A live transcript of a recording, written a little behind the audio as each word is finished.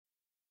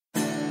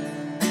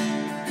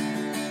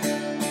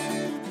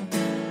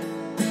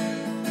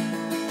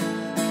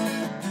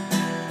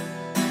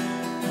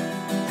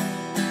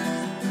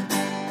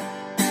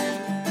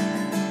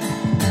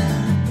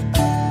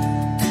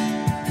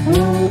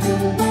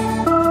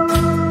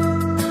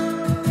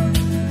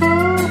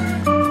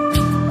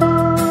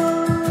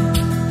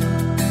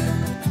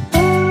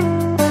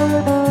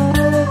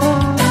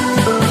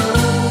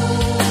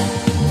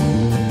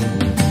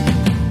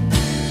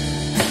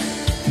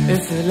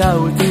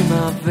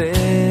última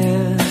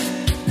vez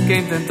que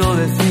intento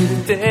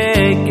decirte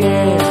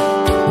que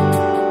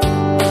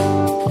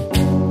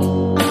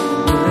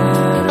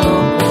muero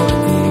por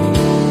ti,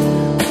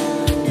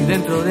 y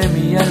dentro de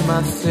mi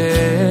alma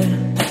sé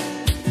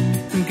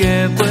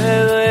que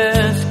puedo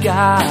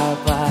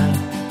escapar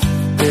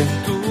de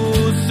tu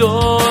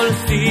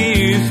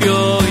solsticio,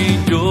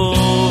 y yo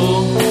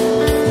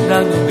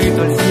dando un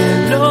grito al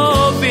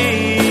cielo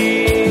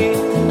vi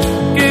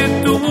que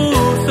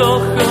tus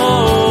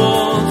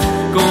ojos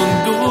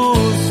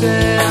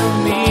conducen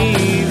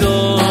mi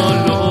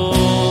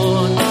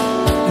dolor.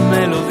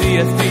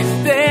 Melodías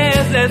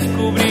tristes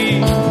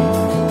descubrí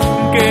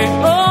que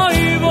hoy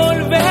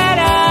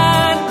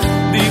volverán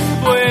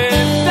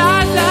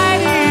dispuestas a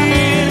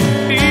herir,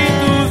 y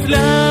tus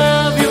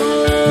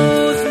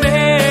labios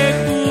me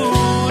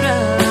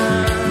juran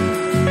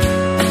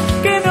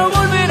que no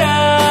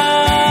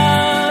volverás,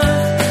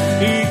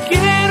 y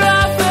quiero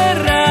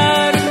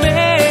aferrarme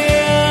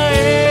a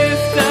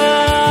esta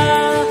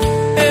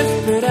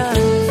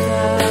esperanza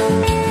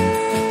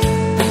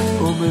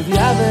o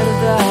media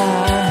verdad.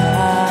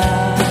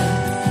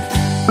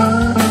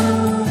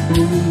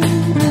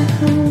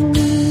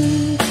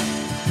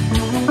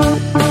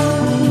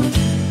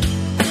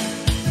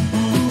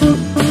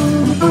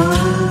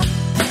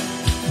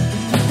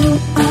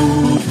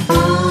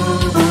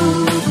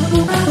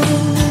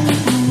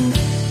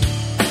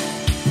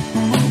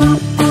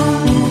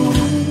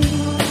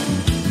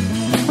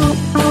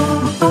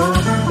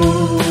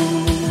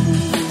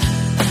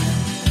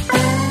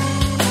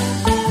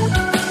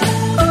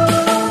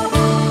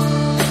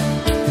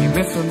 Y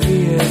me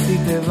sonríes y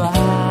te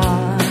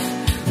vas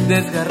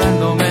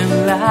desgarrándome en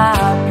la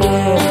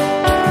piel.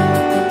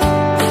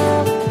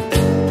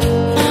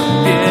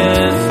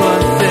 Empiezo a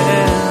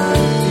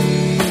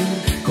sentir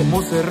cómo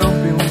se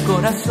rompe un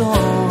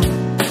corazón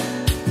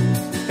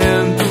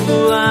en tu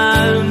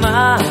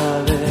alma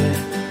de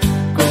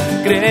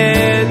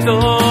concreto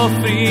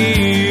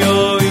frío,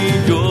 y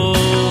yo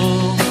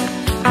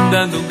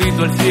dando un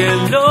grito al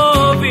cielo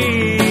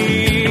vi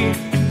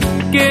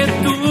que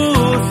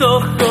tus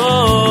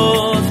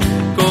ojos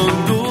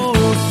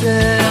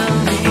conducen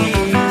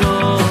mi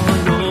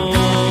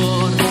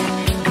dolor.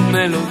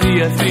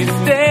 Melodías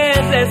tristes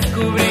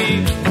descubrí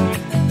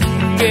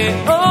que